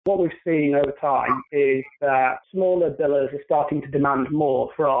What we've seen over time is that smaller billers are starting to demand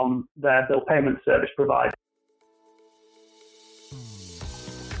more from their bill payment service provider.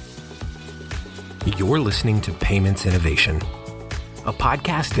 You're listening to Payments Innovation, a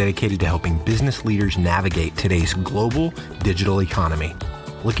podcast dedicated to helping business leaders navigate today's global digital economy.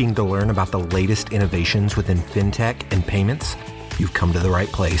 Looking to learn about the latest innovations within fintech and payments? You've come to the right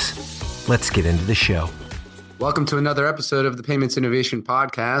place. Let's get into the show. Welcome to another episode of the Payments Innovation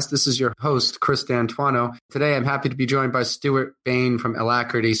Podcast. This is your host, Chris D'Antuono. Today, I'm happy to be joined by Stuart Bain from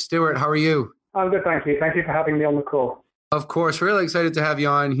Alacrity. Stuart, how are you? I'm good, thank you. Thank you for having me on the call. Of course, really excited to have you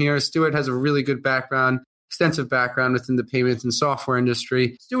on here. Stuart has a really good background, extensive background within the payments and software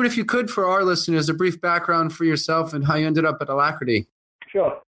industry. Stuart, if you could, for our listeners, a brief background for yourself and how you ended up at Alacrity.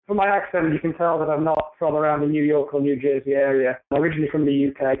 Sure. From my accent, you can tell that I'm not from around the New York or New Jersey area. I'm originally from the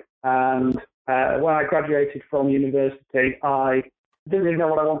UK, and when I graduated from university, I didn't really know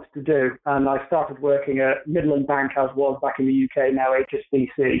what I wanted to do, and I started working at Midland Bank, as was back in the UK, now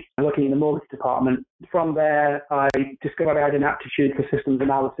HSBC, working in the mortgage department. From there, I discovered I had an aptitude for systems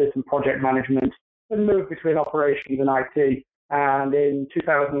analysis and project management, and moved between operations and IT. And in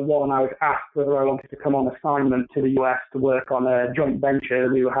 2001, I was asked whether I wanted to come on assignment to the US to work on a joint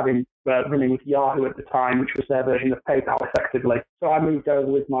venture we were having running with Yahoo at the time, which was their version of PayPal, effectively. So I moved over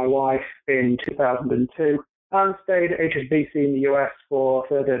with my wife in 2002 and stayed at HSBC in the US for a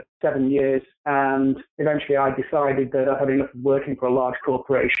further 7 years. And eventually I decided that I had enough of working for a large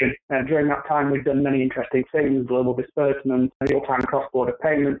corporation. During that time, we've done many interesting things: global disbursement, real-time cross-border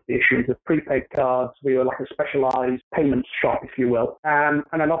payments, the issuance of prepaid cards. We were like a specialized payments shop, if you will. And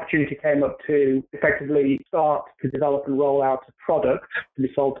an opportunity came up to effectively start to develop and roll out a product to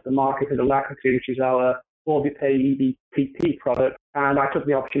be sold to the market at Alacrity, which is our OrbiPay EDPP product. And I took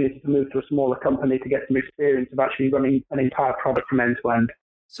the opportunity to move to a smaller company to get some experience of actually running an entire product from end to end.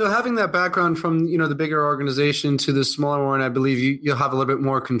 So having that background from, the bigger organization to the smaller one, I believe you'll have a little bit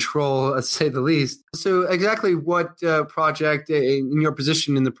more control, to say the least. So exactly what project in your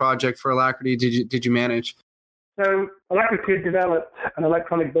position in the project for Alacrity did you manage? So Alacrity developed an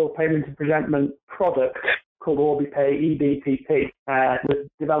electronic bill payment and presentment product called OrbiPay EDPP. It was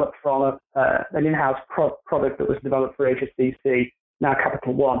developed from an in-house product that was developed for HSBC, now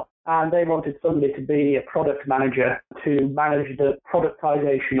Capital One. And they wanted somebody to be a product manager to manage the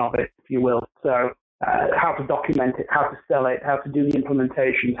productization of it, if you will. So how to document it, how to sell it, how to do the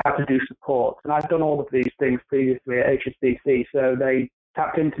implementations, how to do support. And I've done all of these things previously at HSBC. So they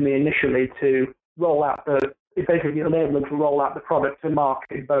tapped into me initially to roll out basically enable them to roll out the product to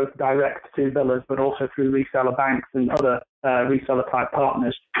market, both direct to billers, but also through reseller banks and other reseller type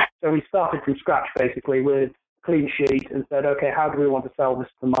partners. So we started from scratch basically with a clean sheet and said, okay, how do we want to sell this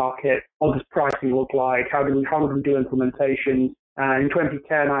to the market? What does pricing look like? How would we do implementations? In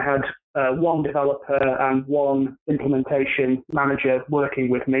 2010, I had one developer and one implementation manager working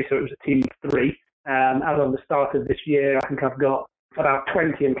with me, so it was a team of 3. As of the start of this year, I think I've got about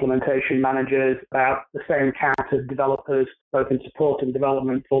 20 implementation managers, about the same count of developers, both in support and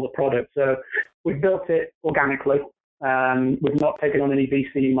development for the product. So we've built it organically. We've not taken on any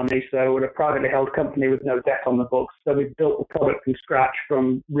VC money, so we're a privately held company with no debt on the books. So we've built the product from scratch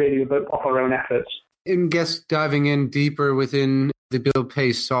from really off our own efforts. I guess diving in deeper within the bill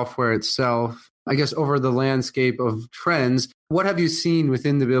pay software itself, I guess over the landscape of trends, what have you seen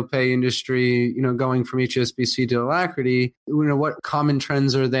within the bill pay industry, going from HSBC to Alacrity? What common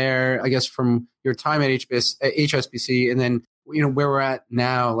trends are there, I guess, from your time at HSBC and then, where we're at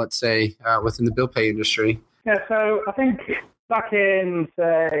now, let's say, within the bill pay industry? Yeah, so I think back in,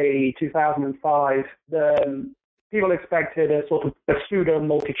 say, 2005, people expected a sort of a pseudo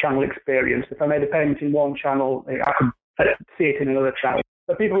multi-channel experience. If I made a payment in one channel, I could see it in another channel.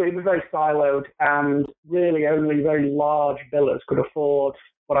 But it was very siloed, and really only very large billers could afford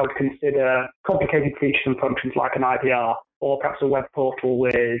what I would consider complicated features and functions like an IVR, or perhaps a web portal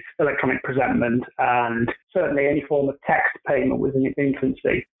with electronic presentment, and certainly any form of text payment was in its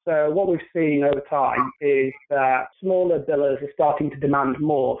infancy. So what we've seen over time is that smaller billers are starting to demand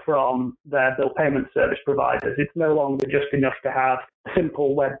more from their bill payment service providers. It's no longer just enough to have a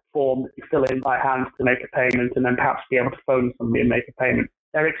simple web form that you fill in by hand to make a payment and then perhaps be able to phone somebody and make a payment.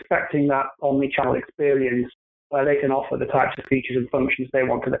 They're expecting that omni-channel experience where they can offer the types of features and functions they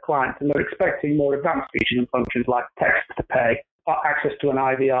want to the client. And they're expecting more advanced features and functions like text to pay, access to an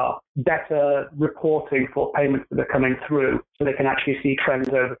IVR, better reporting for payments that are coming through so they can actually see trends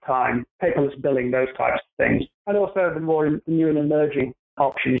over time, paperless billing, those types of things. And also the more new and emerging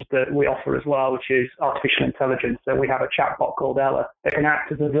options that we offer as well, which is artificial intelligence. So we have a chatbot called Ella that can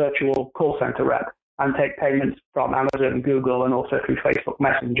act as a virtual call center rep and take payments from Amazon and Google and also through Facebook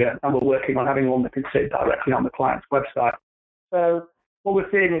Messenger. And we're working on having one that can sit directly on the client's website. So what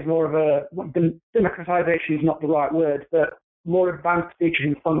we're seeing is more of a, democratization is not the right word, but more advanced features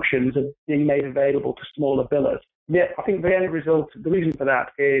and functions are being made available to smaller billers. Yeah, I think the end result, the reason for that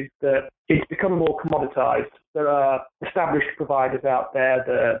is that it's become more commoditized. There are established providers out there,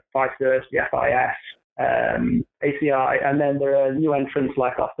 the Fiserv, the FIS, ACI, and then there are new entrants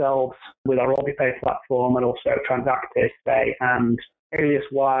like ourselves with our OrbiPay platform and also Transactis, Pay, and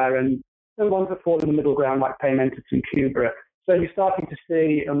AliasWire, and the ones that fall in the middle ground like Paymentus and Cubra. So you're starting to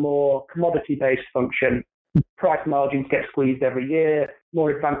see a more commodity-based function. Price margins get squeezed every year. More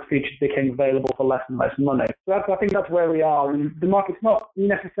advanced features became available for less and less money. So I think that's where we are. And the market's not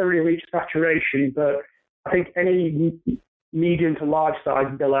necessarily reached saturation, but I think any medium to large size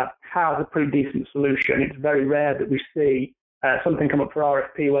biller has a pretty decent solution. It's very rare that we see something come up for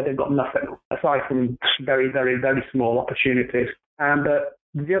RFP where they've got nothing, aside from very, very, very small opportunities. And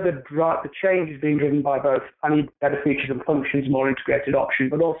the change is being driven by both, I need better features and functions, more integrated options,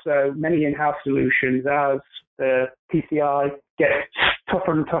 but also many in-house solutions as the PCI gets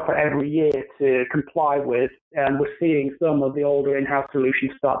tougher and tougher every year to comply with. And we're seeing some of the older in-house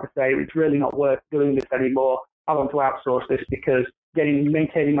solutions start to say, it's really not worth doing this anymore. I want to outsource this because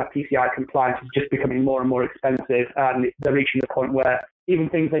maintaining my PCI compliance is just becoming more and more expensive. And they're reaching the point where even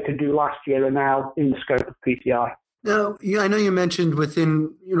things they could do last year are now in the scope of PCI. Now, I know you mentioned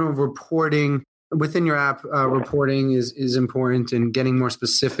within reporting within your app, reporting is important, and getting more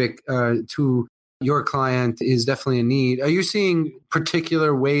specific to your client is definitely a need. Are you seeing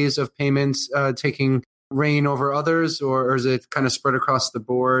particular ways of payments taking reign over others, or is it kind of spread across the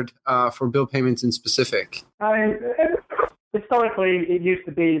board for bill payments in specific? Historically, it used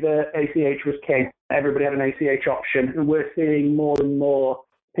to be that ACH was king. Everybody had an ACH option, and we're seeing more and more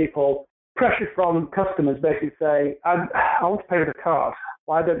people, pressure from customers, basically say, I want to pay with a card.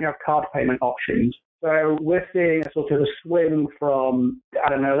 Why don't you have card payment options? So we're seeing a sort of a swing from,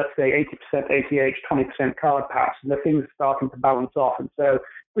 let's say 80% ACH, 20% card pass, and the things are starting to balance off. And so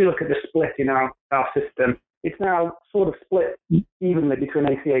we look at the split in our system. It's now sort of split evenly between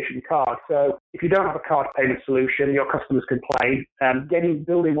ACH and card. So if you don't have a card payment solution, your customers complain.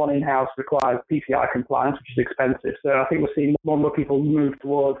 Building one in-house requires PCI compliance, which is expensive. So I think we're seeing more and more people move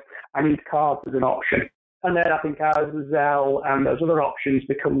towards, I need cards as an option. And then I think as Zelle and those other options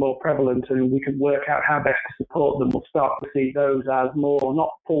become more prevalent and we can work out how best to support them, we'll start to see those as more, not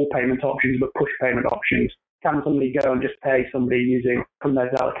full payment options, but push payment options. Can somebody go and just pay somebody using from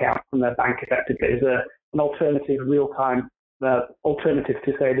their Zelle account, from their bank effectively as an alternative, real-time alternative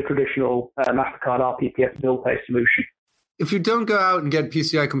to, say, the traditional MasterCard RPPS bill pay solution. If you don't go out and get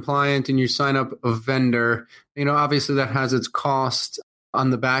PCI compliant and you sign up a vendor, obviously that has its cost on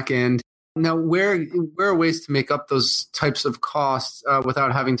the back end. Now, where are ways to make up those types of costs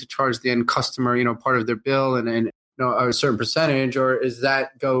without having to charge the end customer, part of their bill and a certain percentage, or is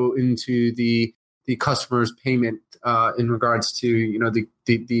that go into the customer's payment in regards to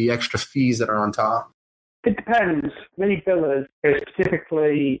the extra fees that are on top? It depends. Many billers,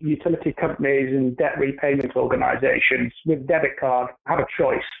 specifically utility companies and debt repayment organizations with debit card, have a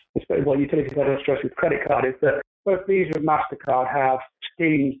choice. What utilities have a choice with credit card is that both Visa and MasterCard have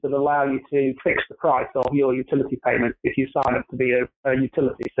schemes that allow you to fix the price of your utility payment if you sign up to be a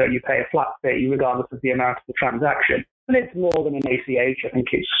utility. So you pay a flat fee regardless of the amount of the transaction. And it's more than an ACH. I think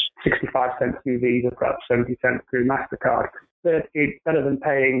it's 65 cents through Visa, perhaps 70 cents through MasterCard. But it's better than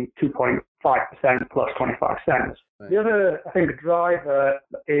paying 2.5% plus 25 cents. Right. The other, I think, driver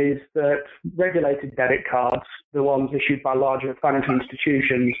is that regulated debit cards, the ones issued by larger financial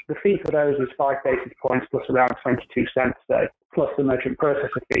institutions, the fee for those is 5 basis points plus around 22 cents, plus the merchant processor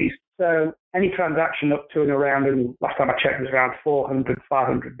fees. So any transaction up to and around, and last time I checked, was around $400,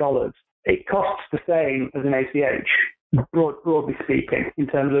 $500. It costs the same as an ACH. Broadly speaking, in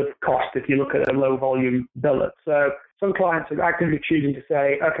terms of cost, if you look at a low volume biller. So some clients are actively choosing to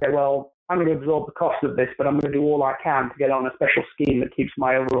say, okay, well, I'm going to absorb the cost of this, but I'm going to do all I can to get on a special scheme that keeps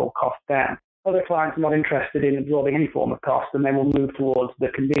my overall cost down. Other clients are not interested in absorbing any form of cost, and they will move towards the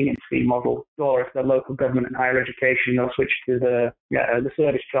convenience fee model, or if they're local government and higher education, they'll switch to the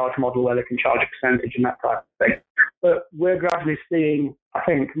service charge model where they can charge a percentage and that type of thing. But we're gradually seeing, I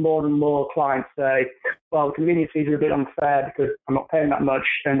think, more and more clients say, well, the convenience fees are a bit unfair because I'm not paying that much,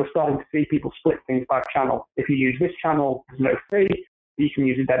 and we're starting to see people split things by channel. If you use this channel, there's no fee. You can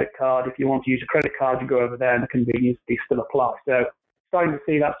use a debit card. If you want to use a credit card, you go over there and the convenience fees still apply. So starting to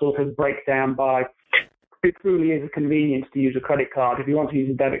see that sort of breakdown by it truly is a convenience to use a credit card. If you want to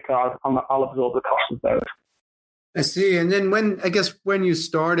use a debit card, I'll absorb the cost of those. I see. And then when you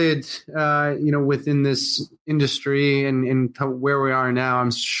started, within this industry and where we are now,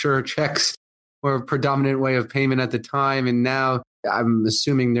 I'm sure checks were a predominant way of payment at the time. And now I'm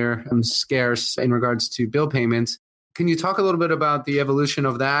assuming they're scarce in regards to bill payments. Can you talk a little bit about the evolution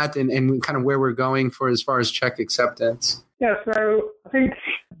of that and kind of where we're going as far as check acceptance? Yeah, so I think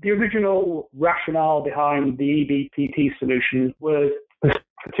the original rationale behind the EBPT solution was for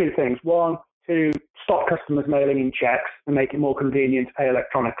two things. One, to stop customers mailing in checks and make it more convenient to pay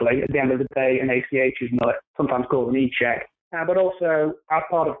electronically. At the end of the day, an ACH is sometimes called an e-check. But also, as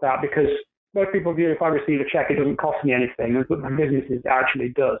part of that, because most people view if I receive a check, it doesn't cost me anything, but for businesses, it actually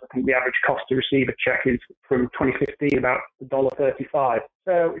does. I think the average cost to receive a check is from 2015 about $1.35.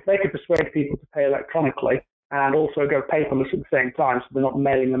 So if they could persuade people to pay electronically and also go paperless at the same time, so they're not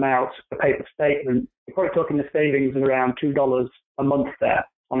mailing them out a paper statement, you're probably talking the savings of around $2 a month there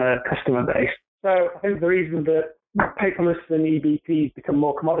on a customer base. So I think the reason that paperless and EBPs become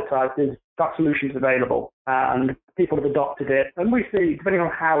more commoditized is that solution is available and people have adopted it. And we see, depending on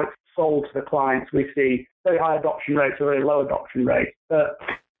how it's sold to the clients, we see very high adoption rates or very low adoption rates. But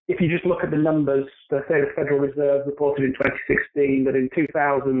if you just look at the numbers, say the Federal Reserve reported in 2016 that in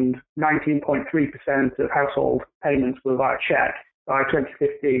 2000, 19.3% of household payments were via check. By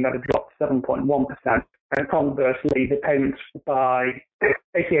 2015, that had dropped to 7.1%. And conversely, the payments by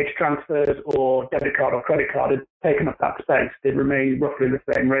ACH transfers or debit card or credit card had taken up that space. They'd remain roughly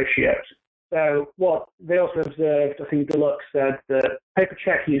the same ratios. So what they also observed, I think Deluxe said that paper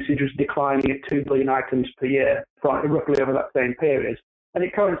check usage was declining at 2 billion items per year, roughly over that same period. And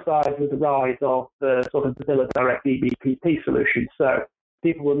it coincides with the rise of the sort of the Biller Direct EBPT solution. So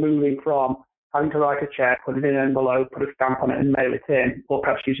people were moving from having to write a check, put it in an envelope, put a stamp on it and mail it in, or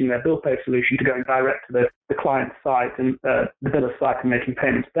perhaps using their bill pay solution to going direct to the client's site and the biller's site and making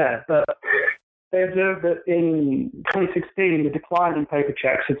payments there. But they observed that in 2016, the decline in paper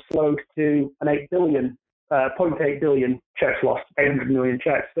checks had slowed to an 0.8 billion checks lost, 800 million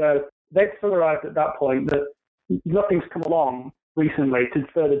checks. So they'd summarized at that point that nothing's come along recently to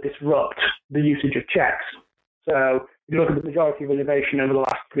further disrupt the usage of checks. So if you look at the majority of innovation over the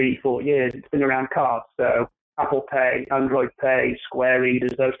last 3-4 years, it's been around cards. So Apple Pay, Android Pay, Square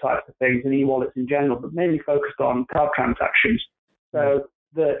readers, those types of things, and e-wallets in general, but mainly focused on card transactions. So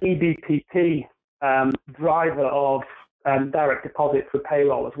the EBPT driver of direct deposit for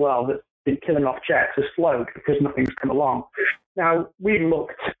payroll as well that's been killing off checks has slowed because nothing's come along. Now, we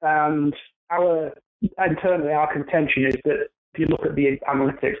looked and internally our contention is that if you look at the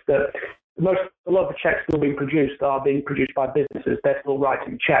analytics, that a lot of the checks still being produced are being produced by businesses. They're still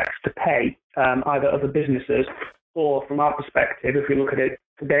writing checks to pay either other businesses or, from our perspective, if we look at it,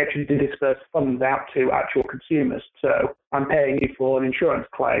 they actually do disperse funds out to actual consumers. So I'm paying you for an insurance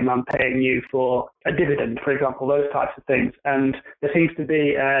claim, I'm paying you for a dividend, for example, those types of things. And there seems to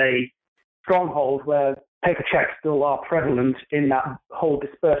be a stronghold where paper checks still are prevalent in that whole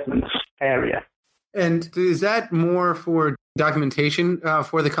disbursements area. And is that more for documentation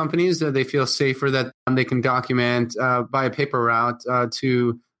for the companies? Do they feel safer that they can document by a paper route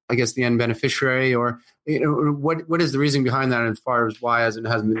to, I guess, the end beneficiary? Or what is the reason behind that as far as why it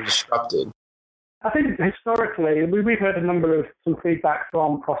hasn't been disrupted? I think historically, we've heard some feedback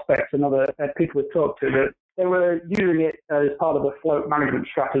from prospects and other people we've talked to that they were using it as part of a float management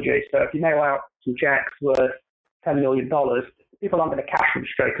strategy. So if you mail out some checks worth $10 million, people aren't going to cash them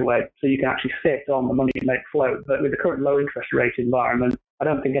straight away, so you can actually sit on the money you make float. But with the current low interest rate environment, I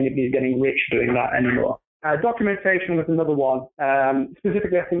don't think anybody's getting rich doing that anymore. Documentation was another one.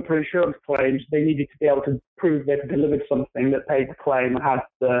 Specifically, I think for insurance claims, they needed to be able to prove they'd delivered something that paid the claim and had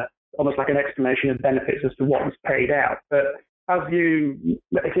almost like an explanation of benefits as to what was paid out. But if you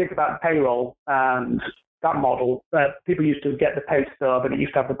think about payroll and that model, people used to get the pay stub and it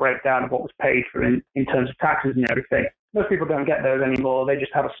used to have the breakdown of what was paid for in terms of taxes and everything. Most people don't get those anymore. They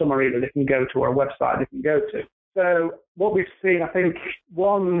just have a summary that they can go to or a website they can go to. So what we've seen, I think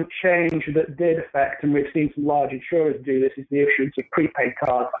one change that did affect, and we've seen some large insurers do this, is the issuance of prepaid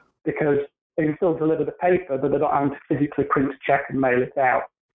cards, because they can still deliver the paper, but they're not having to physically print a check and mail it out.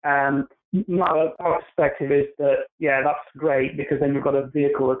 And our perspective is that, yeah, that's great because then you've got a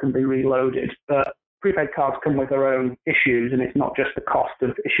vehicle that can be reloaded. But prepaid cards come with their own issues, and it's not just the cost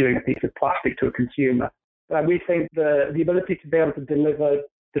of issuing a piece of plastic to a consumer. We think the ability to be able to deliver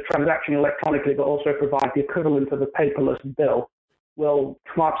the transaction electronically, but also provide the equivalent of a paperless bill, will,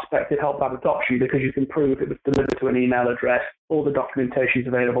 from our perspective, help that adoption because you can prove it was delivered to an email address, all the documentation is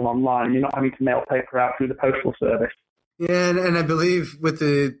available online, and you're not having to mail paper out through the postal service. Yeah, and I believe with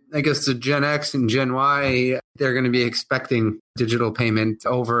the Gen X and Gen Y, they're going to be expecting digital payment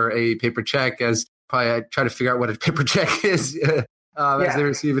over a paper check as probably try to figure out what a paper check is as they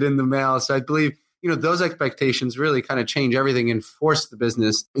receive it in the mail. So I believe, those expectations really kind of change everything and force the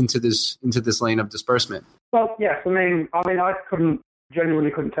business into this lane of disbursement. Well, yes. I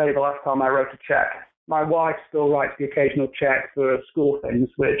genuinely couldn't tell you the last time I wrote a check. My wife still writes the occasional check for school things,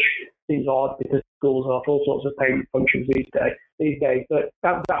 which seems odd because schools have all sorts of payment functions these days. But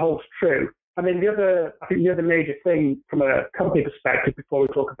that holds true. I think the other major thing from a company perspective before we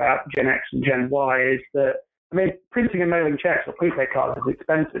talk about Gen X and Gen Y is that, printing and mailing checks or prepaid cards is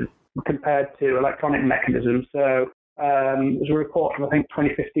expensive compared to electronic mechanisms. So there's a report from,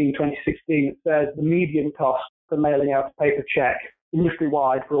 2015, 2016 that says the median cost for mailing out a paper check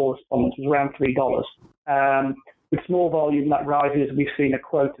industry-wide for all respondents was around $3. With small volume, that rises. We've seen a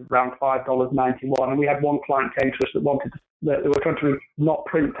quote of around $5.91. And we had one client came to us that they were trying to not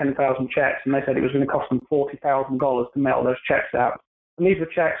print 10,000 checks, and they said it was going to cost them $40,000 to mail those checks out. And these were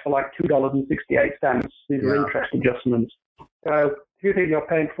checks for like $2.68. These are interest adjustments. So if you think you're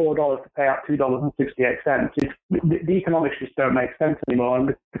paying $4 to pay out $2.68, the economics just don't make sense anymore, and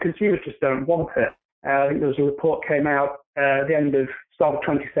the consumers just don't want it. I think there was a report came out at the start of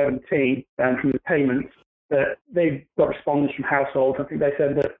 2017 from the payments that they've got respondents from households. I think they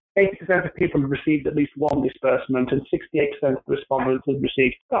said that 80% of people have received at least one disbursement and 68% of the respondents have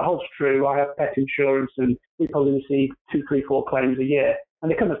received. That holds true. I have pet insurance and we probably receive 2, 3, 4 claims a year. And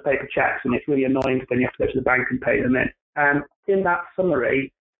they come as paper checks, and it's really annoying because then you have to go to the bank and pay them in. And in that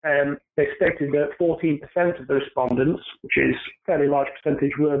summary, they stated that 14% of the respondents, which is a fairly large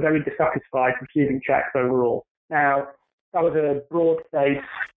percentage, were very dissatisfied receiving checks overall. Now, that was a broad-based,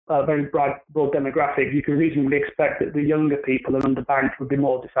 very broad demographic. You can reasonably expect that the younger people and underbanked would be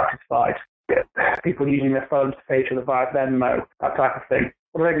more dissatisfied. People using their phones to pay each other via Venmo, that type of thing.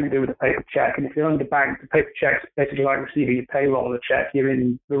 What are they going to do with a paper check? And if you're underbanked, the paper check's basically like receiving a payroll of a check. You're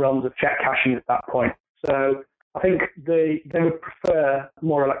in the realms of check cashing at that point. So I think they would prefer a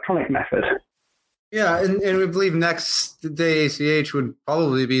more electronic method. Yeah, and we believe next day ACH would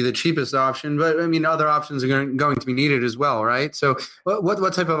probably be the cheapest option, but other options are going to be needed as well, right? So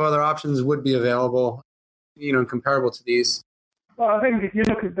what type of other options would be available, comparable to these? Well, I think if you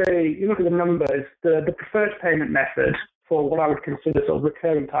look at the numbers, the preferred payment method for what I would consider sort of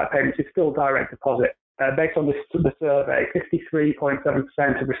recurring type payments is still direct deposit. Based on the survey,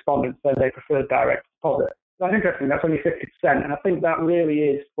 53.7% of respondents said they preferred direct deposit. That's interesting. That's only 50%, and I think that really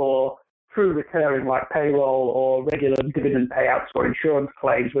is for true recurring like payroll or regular dividend payouts or insurance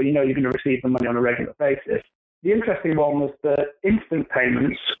claims where you're going to receive the money on a regular basis. The interesting one was that instant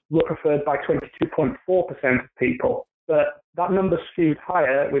payments were preferred by 22.4% of people, but that number skewed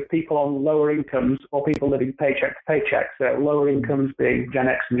higher with people on lower incomes or people living paycheck to paycheck. So lower incomes being Gen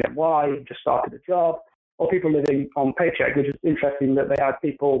X and Gen Y, just started a job, or people living on paycheck, which is interesting that they had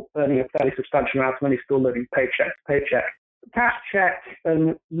people earning a fairly substantial amount of money still living paycheck to paycheck. Cash check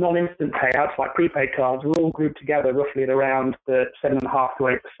and non-instant payouts like prepaid cards were all grouped together roughly at around the 7.5%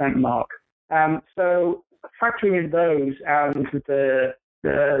 to 8% mark. So factoring in those and the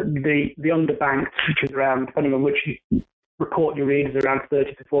underbanked, which is around, depending on which report you read, is around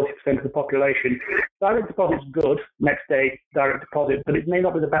 30 to 40% of the population. Direct deposit's good, next day direct deposit, but it may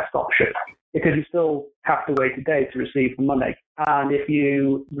not be the best option because you still have to wait a day to receive the money. And if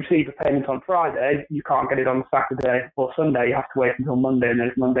you receive a payment on Friday, you can't get it on Saturday or Sunday. You have to wait until Monday, and then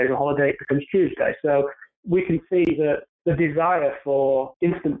if Monday's a holiday, it becomes Tuesday. So we can see that the desire for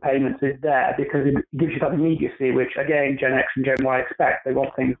instant payments is there because it gives you that immediacy, which, again, Gen X and Gen Y expect. They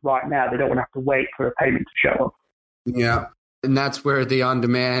want things right now. They don't want to have to wait for a payment to show up. Yeah. And that's where the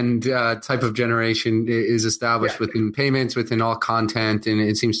on-demand type of generation is established within payments, within all content, and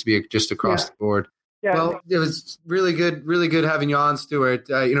it seems to be just across the board. Yeah. Well, it was really good having you on, Stuart.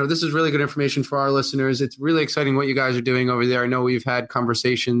 This is really good information for our listeners. It's really exciting what you guys are doing over there. I know we've had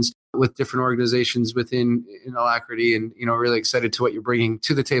conversations with different organizations within Alacrity, and really excited to what you're bringing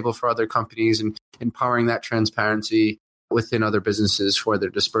to the table for other companies and empowering that transparency within other businesses for their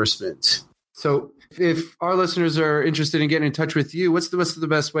disbursement. So if our listeners are interested in getting in touch with you, what's the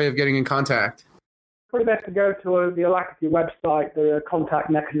best way of getting in contact? Probably best to go to the Alacrity website. There are contact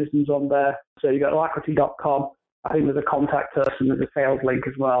mechanisms on there. So you go to alacrity.com. I think there's a contact us and there's a sales link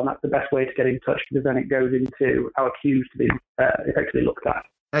as well. And that's the best way to get in touch because then it goes into our queues to be effectively looked at.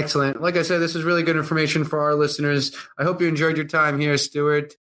 Excellent. Like I said, this is really good information for our listeners. I hope you enjoyed your time here,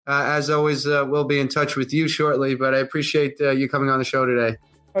 Stuart. As always, we'll be in touch with you shortly, but I appreciate you coming on the show today.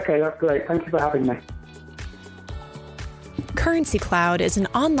 Okay, that's great. Thank you for having me. Currency Cloud is an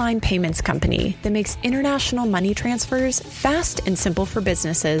online payments company that makes international money transfers fast and simple for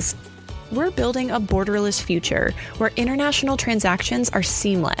businesses. we're building a borderless future where international transactions are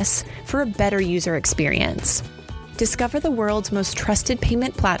seamless for a better user experience. Discover the world's most trusted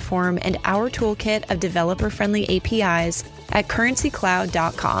payment platform and our toolkit of developer-friendly APIs at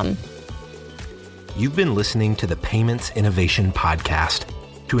currencycloud.com. You've been listening to the Payments Innovation Podcast.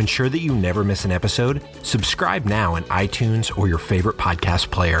 To ensure that you never miss an episode, subscribe now in iTunes or your favorite podcast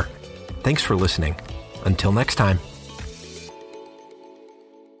player. Thanks for listening. Until next time.